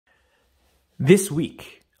This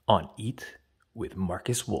week on Eat with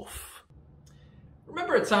Markus Wolf.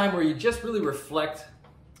 Remember a time where you just really reflect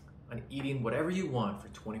on eating whatever you want for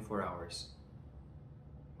 24 hours?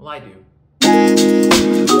 Well, I do.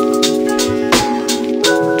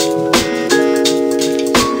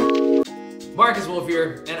 Markus Wolf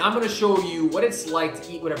here, and I'm going to show you what it's like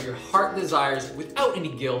to eat whatever your heart desires without any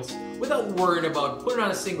guilt, without worrying about putting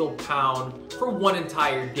on a single pound for one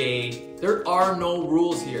entire day. There are no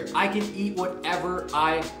rules here. I can eat whatever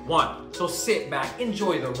I want. So sit back,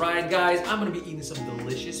 enjoy the ride, guys. I'm going to be eating some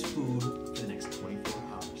delicious food for the next 24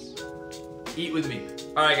 hours. Eat with me.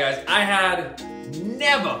 All right, guys, I had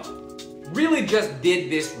never really just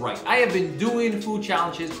did this right. I have been doing food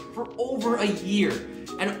challenges for over a year.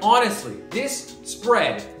 And honestly, this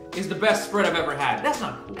spread is the best spread I've ever had. That's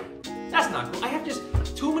not cool. That's not cool. I have just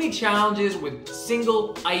too many challenges with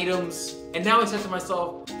single items. And now I said to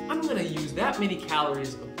myself, I'm gonna use that many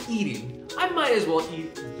calories of eating. I might as well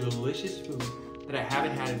eat delicious food that I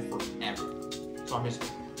haven't had in forever. So I'm just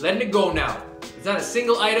letting it go now. It's not a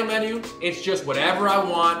single item menu. It's just whatever I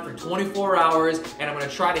want for 24 hours. And I'm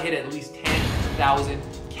gonna try to hit at least 10,000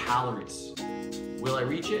 calories. Will I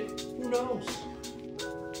reach it? Who knows?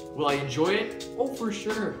 Will I enjoy it? Oh, for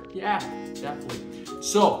sure. Yeah, definitely.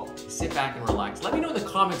 So, sit back and relax. Let me know in the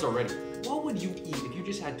comments already. What would you eat if you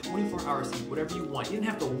just had 24 hours to eat whatever you want? You didn't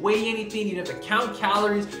have to weigh anything. You didn't have to count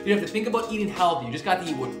calories. You didn't have to think about eating healthy. You just got to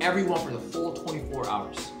eat whatever you want for the full 24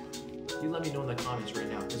 hours. You let me know in the comments right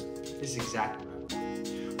now, because this is exactly what I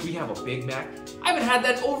want. We have a Big Mac. I haven't had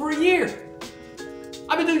that in over a year.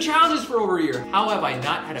 I've been doing challenges for over a year. How have I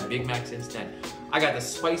not had a Big Mac since then? I got the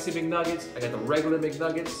spicy McNuggets, I got the regular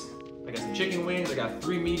McNuggets, I got some chicken wings, I got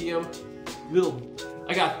three medium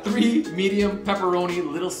pepperoni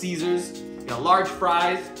Little Caesars, I got large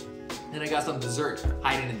fries, and I got some dessert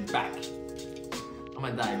hiding in the back. I'm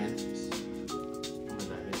gonna dive into this.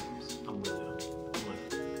 I'm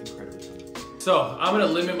like incredibly hungry. So I'm gonna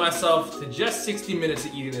limit myself to just 60 minutes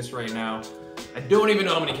of eating this right now. I don't even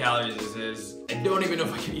know how many calories this is. I don't even know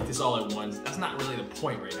if I can eat this all at once. That's not really the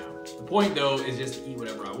point right now. The point though is just to eat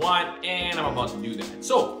whatever I want, and I'm about to do that.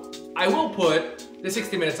 So I will put the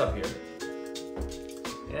 60 minutes up here.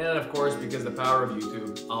 And of course, because the power of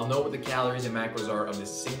YouTube, I'll know what the calories and macros are of this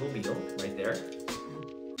single meal right there.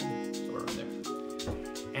 So around there.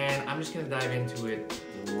 And I'm just gonna dive into it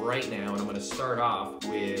right now, and I'm gonna start off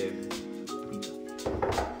with pizza.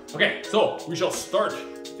 Okay, so we shall start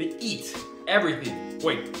the eat everything.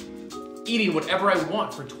 Wait, eating whatever I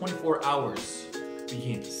want for 24 hours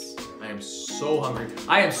begins. I am so hungry.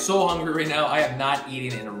 I am so hungry right now. I have not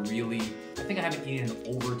eaten in I think I haven't eaten in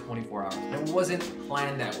over 24 hours. I wasn't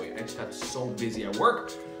planned that way. I just got so busy at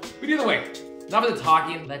work. But either way, enough of the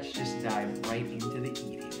talking. Let's just dive right into the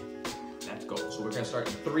eating. Let's go. So we're gonna start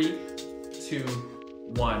in 3, 2,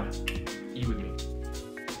 1. Eat with me.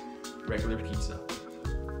 Regular pizza.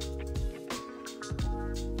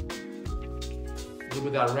 A little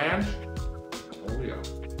bit of that ranch. Oh yeah.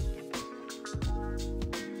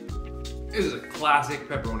 This is a classic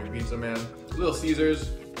pepperoni pizza, man. Little Caesars.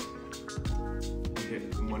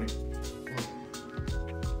 Hit money.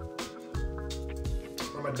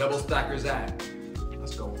 Where my double stackers at?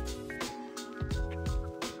 Let's go.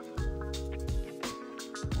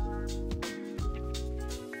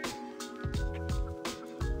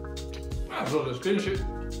 Might as well just finish it.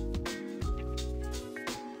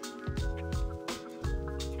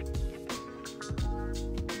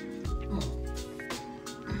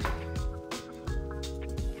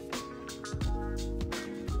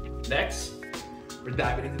 Next, we're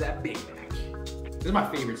diving into that Big Mac. This is my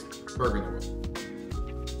favorite burger in the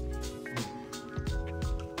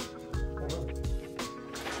world.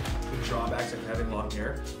 The drawbacks of having long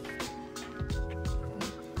hair.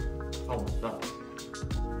 Oh my god.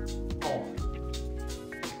 Oh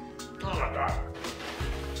my god. How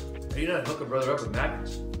do you not hook a brother up with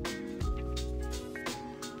magnets?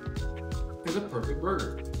 It's a perfect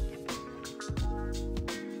burger.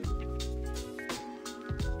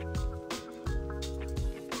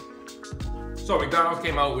 So McDonald's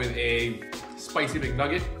came out with a spicy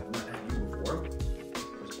McNugget. I've not had you before.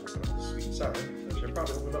 Let's open up the sweet and sour. I should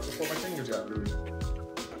probably open it up before my fingers got really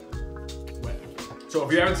wet. So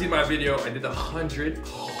if you haven't seen my video, I did the 100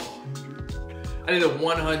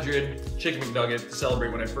 chicken McNugget to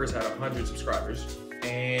celebrate when I first had 100 subscribers.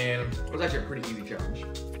 And it was actually a pretty easy challenge.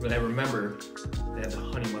 But I remember they had the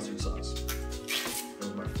honey mustard sauce. That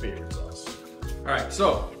was my favorite sauce. All right,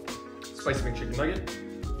 so spicy McChicken nugget.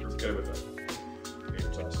 Let's get it with that.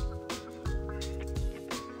 Favorite sauce.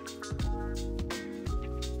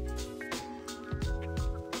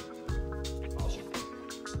 Awesome.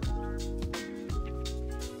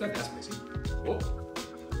 Not that spicy. Whoa.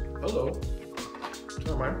 Hello.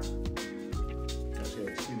 Never mind. Let's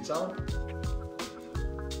get sweet and sour.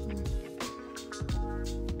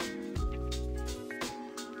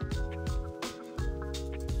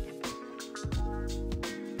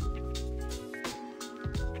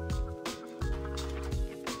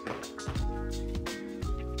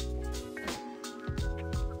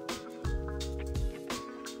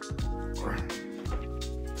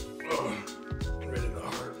 Right in the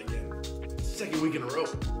heart again. Second week in a row.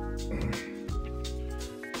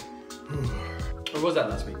 Or was that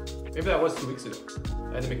last week? Maybe that was 2 weeks ago.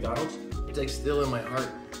 At the McDonald's. It's like still in my heart.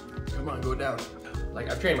 Come on, go down.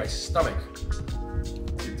 Like I've trained my stomach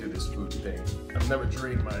to do this food thing. I've never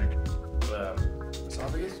trained my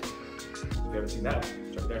esophagus. If you haven't seen that,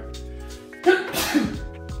 it's right there.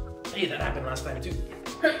 Hey, that happened last time too.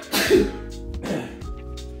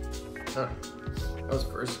 Huh. That was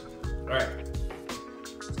first. All right.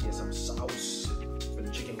 Let's get some sauce for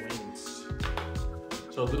the chicken wings.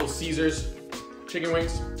 So Little Caesars chicken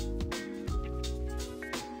wings.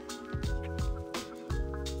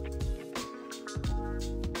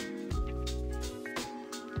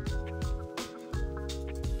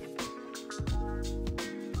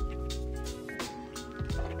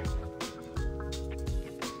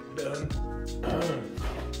 Done.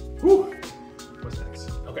 Whew. What's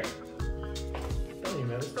next? Okay. I'm telling you,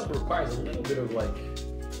 man, this stuff requires a little bit of like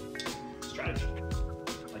strategy,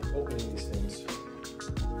 like opening these things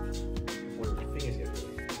before your fingers get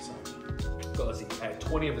really soggy. So let's see. I had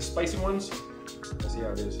 20 of the spicy ones. Let's see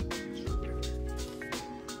how it is. Just real quick.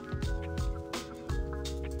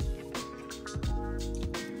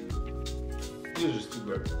 These are just too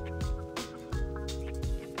good.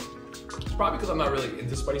 It's probably because I'm not really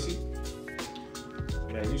into spicy. I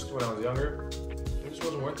mean, I used to when I was younger. It just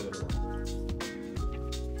wasn't worth it anymore.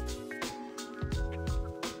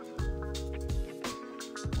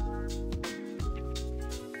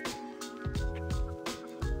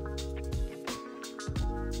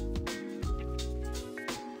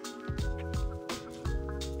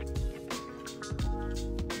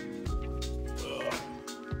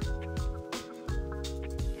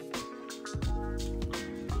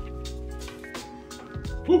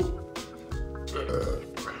 Woo.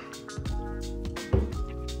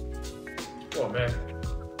 Oh man.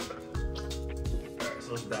 Alright,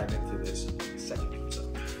 so let's dive into this second pizza.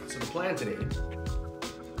 So the plan today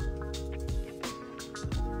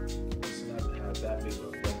is not to have that big of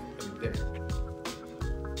a dinner.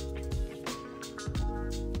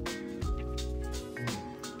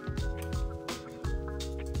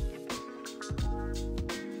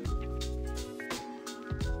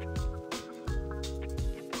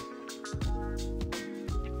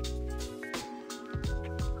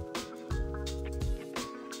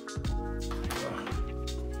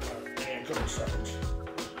 Couple seconds.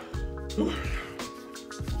 Okay.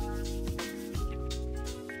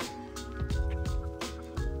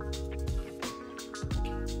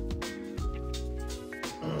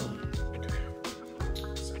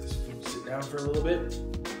 So this food sit down for a little bit.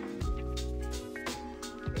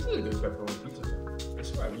 This is a good pepperoni pizza.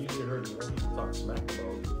 That's why I've usually heard more people talk smack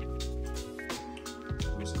about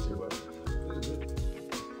Little Caesar, but this is good.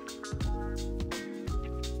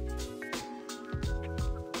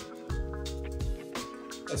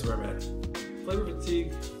 That's where I'm at. Flavor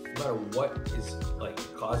fatigue, no matter what is like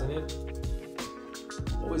causing it,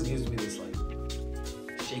 always gives me this like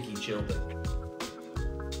shaky chill thing.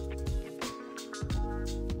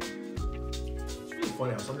 It's really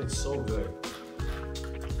funny how something's so good,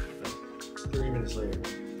 like 30 minutes later,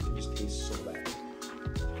 it just tastes so bad.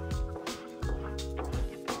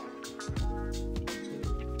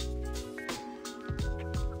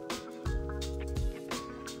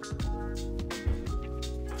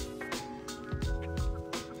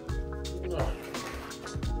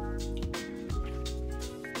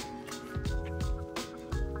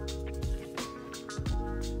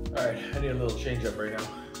 All right, I need a little change up right now.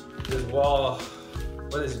 Because while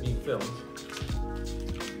this is being filmed,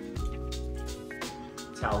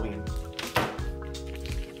 it's Halloween.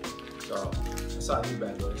 So I saw these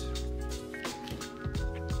bad boys. I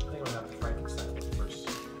think I'm gonna have the Frankenstein one first.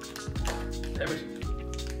 Damn it.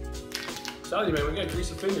 I'm telling you, man, when you got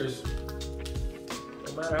greasy fingers,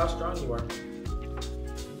 no matter how strong you are,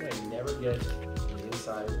 you might never get the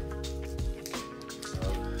inside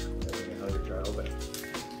of whatever the hell you're trying to open.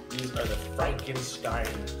 These are the Frankenstein.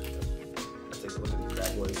 Let's take a look at these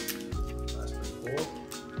bad boys. That's pretty cool.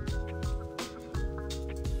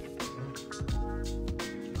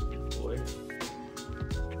 Boy.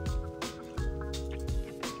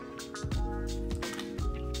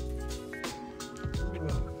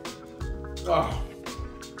 Oh,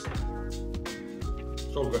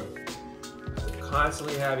 so good. After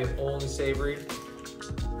constantly having only savory,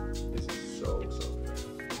 this is so good.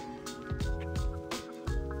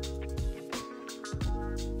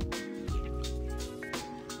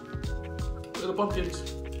 Little pumpkins.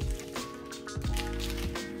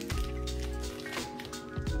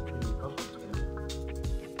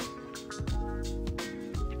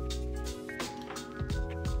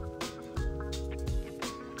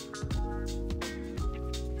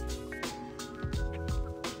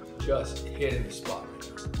 Just hitting the spot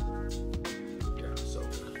right now. Yeah, so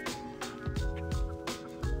good.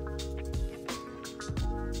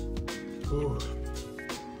 Ooh.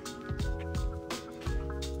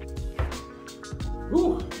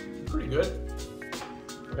 Ooh, pretty good.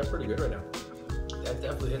 Yeah, pretty good right now. That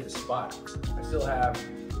definitely hit the spot. I still have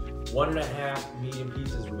 1.5 medium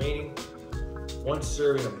pizzas remaining, 1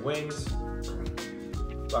 serving of wings,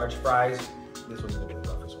 large fries. This one's gonna be the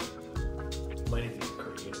roughest one. Might need to get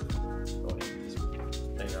curry in it. Don't eat this one.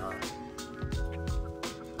 Later on.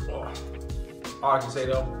 Oh. All I can say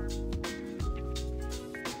though,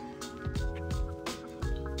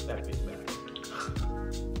 that Big Mac.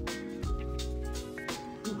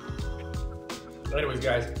 Anyways,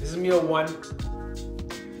 guys, this is meal 1.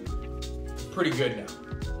 Pretty good now.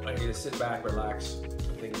 I need to sit back, relax,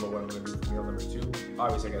 and think about what I'm gonna do for meal number 2.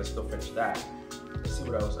 Obviously, I gotta still finish that. Let's see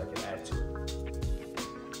what else I can add to it.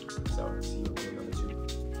 So, let's see what meal number 2.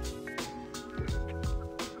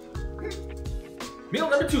 Meal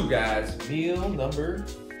number 2, guys. Meal number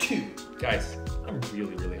 2. Guys, I'm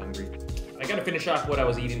really, really hungry. I gotta finish off what I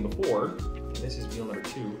was eating before, and this is meal number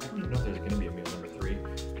 2. I don't even know if there's gonna be a meal number 3.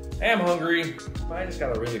 I am hungry, but I just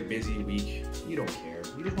got a really busy week. You don't care.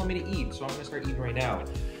 You just want me to eat, so I'm gonna start eating right now.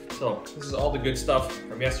 So this is all the good stuff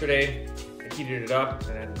from yesterday. I heated it up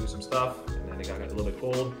and I had to do some stuff, and then it got a little bit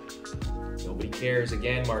cold. Nobody cares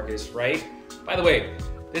again, Marcus, right? By the way,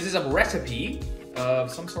 this is a recipe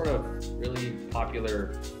of some sort of really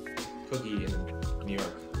popular cookie in New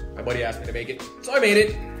York. My buddy asked me to make it, so I made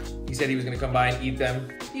it. He said he was gonna come by and eat them.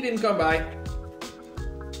 He didn't come by.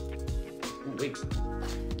 Ooh, wait.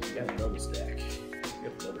 Got a double stack.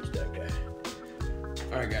 Got a double stack guy.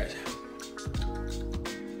 All right, guys.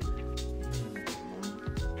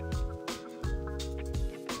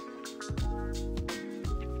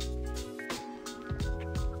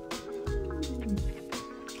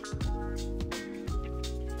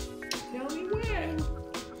 Tell me when.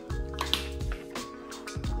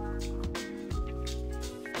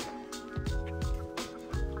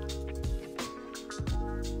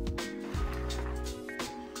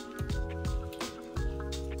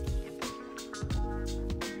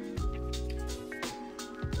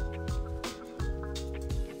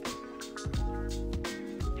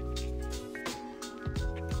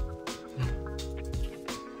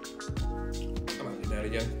 That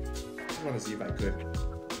again. I want to see if I could.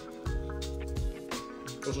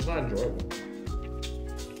 Because it's not enjoyable.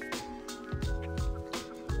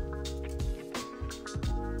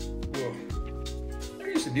 Whoa. I never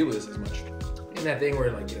used to deal with this as much. In that thing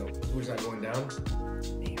where, like, you know, the food's not going down.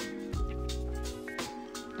 Damn.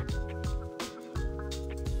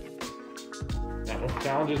 Now, what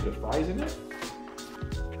challenge is the fries in it?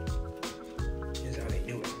 Here's how they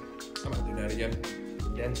do it. I'm gonna do that again.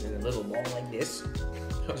 Dense in a little ball like this.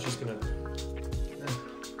 I was just gonna.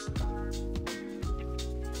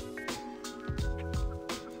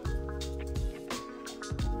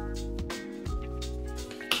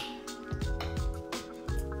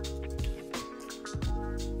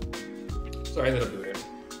 So I ended up doing it.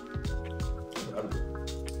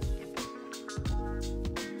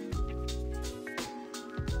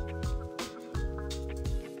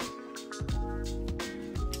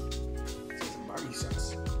 Some barbecue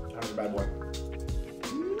sauce. That was a bad boy.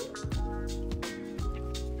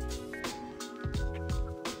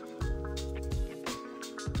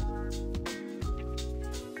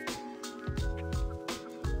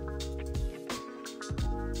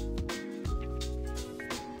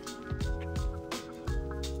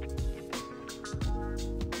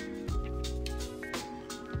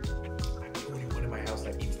 I'm the only one in my house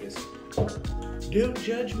that eats this. Don't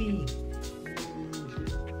judge me.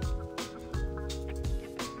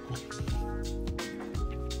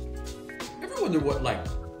 I wonder what, like,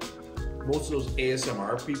 most of those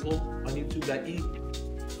ASMR people on YouTube that eat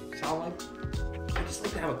sound like. I just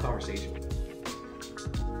like to have a conversation with them.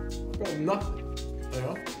 I got nothing, you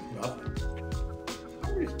know? Nothing.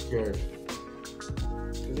 I'm really scared.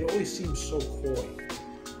 Because they always seem so coy.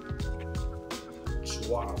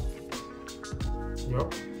 Suave. You know?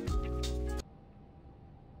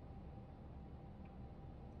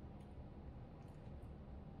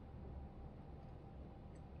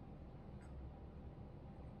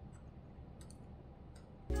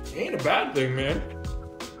 Ain't a bad thing, man.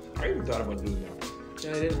 I even thought about doing that.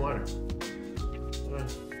 Yeah, I didn't want to.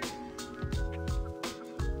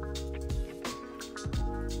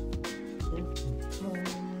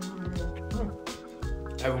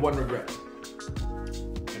 I have one regret.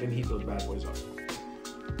 I didn't heat those bad boys up.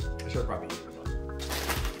 I should have probably heated them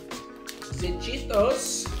up.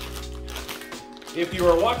 Cheetos. If you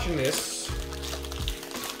are watching this,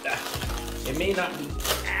 It may not be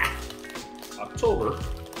October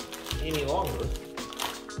any longer.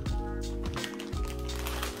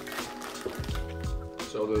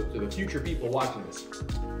 so to the future people watching this.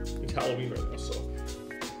 It's Halloween right now, so.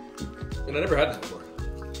 And I never had this before.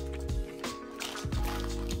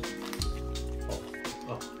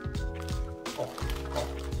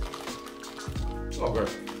 It's all good.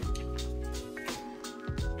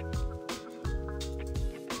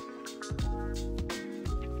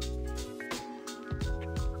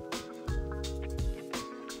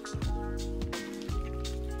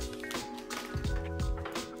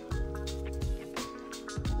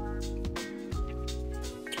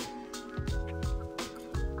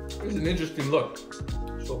 It's an interesting look.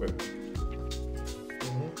 So good.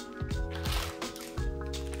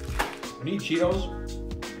 When you eat Cheetos,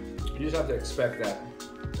 you just have to expect that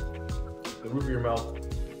the roof of your mouth,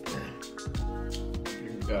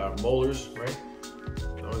 your molars, right? Is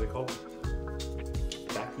that what they call?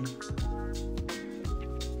 Back teeth.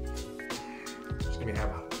 Just gonna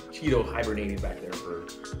have Cheeto hibernating back there for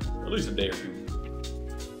At least a day or two.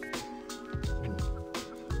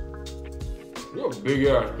 You have big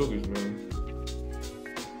ass cookies, man.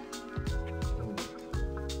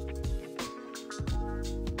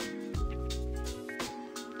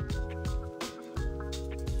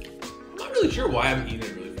 I'm not really sure why I'm eating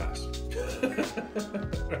it really fast. Oh,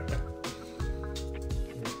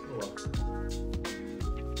 well.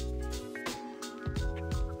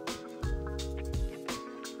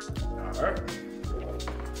 All right.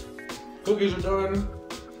 Cookies are done.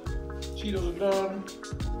 Cheetos are done.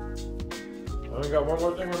 I only got one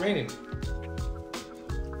more thing remaining.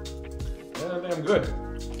 And I think I'm good.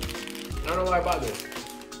 I don't know why I bought this.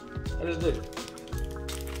 I just did.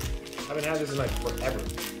 I haven't had this in like forever.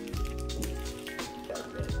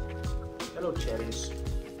 Hello, cherries.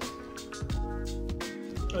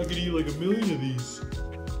 I could eat like 1,000,000 of these.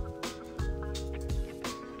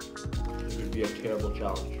 This would be a terrible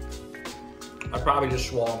challenge. I'd probably just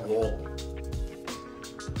swallow them whole.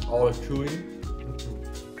 Always chewing.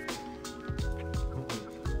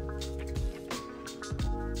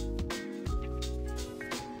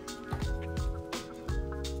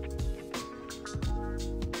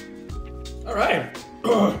 All right.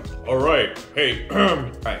 All right. Hey.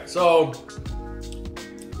 All right. So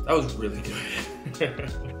that was really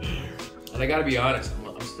good. And I gotta be honest,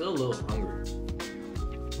 I'm still a little hungry.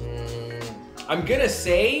 I'm gonna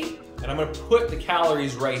say, and I'm gonna put the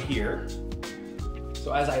calories right here.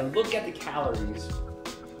 So as I look at the calories,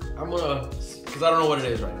 I'm gonna, because I don't know what it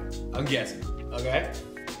is right now. I'm guessing. Okay.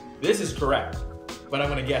 This is correct, but I'm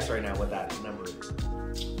gonna guess right now what that number is.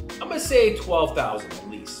 I'm gonna say 12,000 at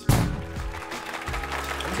least. I'm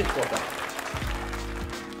gonna say 12,000.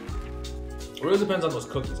 It really depends on those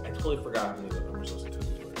cookies. I totally forgot how many of those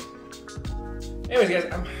cookies were. Anyways, guys,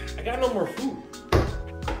 I got no more food.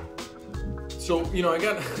 So, you know, I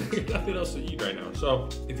got nothing else to eat right now. So,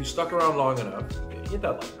 if you stuck around long enough, hit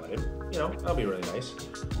that like button. You know, that'll be really nice.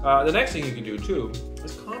 The next thing you can do, too,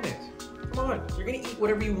 is comment. Come on. You're going to eat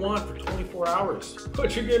whatever you want for 24 hours.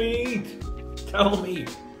 What you're going to eat. Tell me.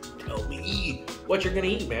 Tell me what you're going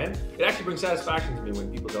to eat, man. It actually brings satisfaction to me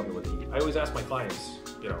when people tell me what they eat. I always ask my clients,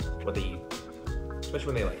 you know, what they eat.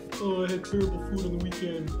 Especially when they like, oh, I had terrible food on the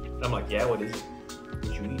weekend. And I'm like, yeah, what is it?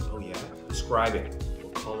 What you eat? Oh, yeah. Describe it.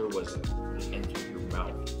 What color was it when it entered your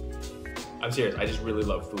mouth? I'm serious. I just really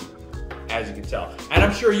love food, as you can tell. And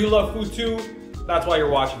I'm sure you love food too. That's why you're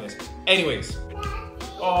watching this. Anyways.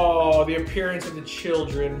 Oh, the appearance of the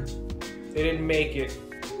children. They didn't make it.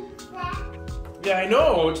 Yeah, I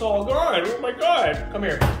know. It's all gone. Oh, my God. Come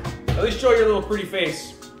here. At least show your little pretty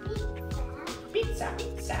face. Pizza,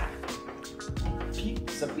 pizza.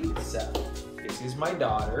 Pizza, pizza. This is my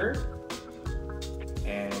daughter.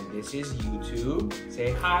 And this is YouTube.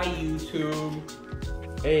 Say hi, YouTube.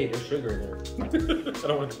 Hey, there's sugar in there. I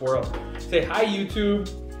don't want it to pour out. Say hi, YouTube.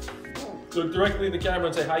 Look directly in the camera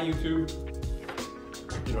and say hi, YouTube.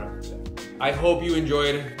 You don't have to say. I hope you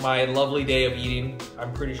enjoyed my lovely day of eating.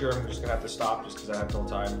 I'm pretty sure I'm just gonna have to stop just because I have no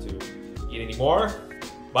time to eat anymore.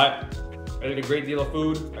 But I did a great deal of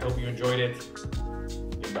food. I hope you enjoyed it.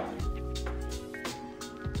 Goodbye.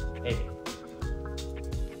 Hey.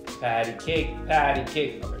 Patty cake, patty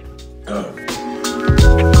cake.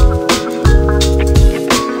 Okay.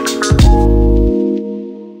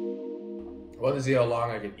 want to see how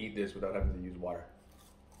long I can eat this without having to use water.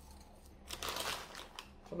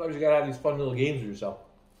 Sometimes you gotta have these fun little games with yourself.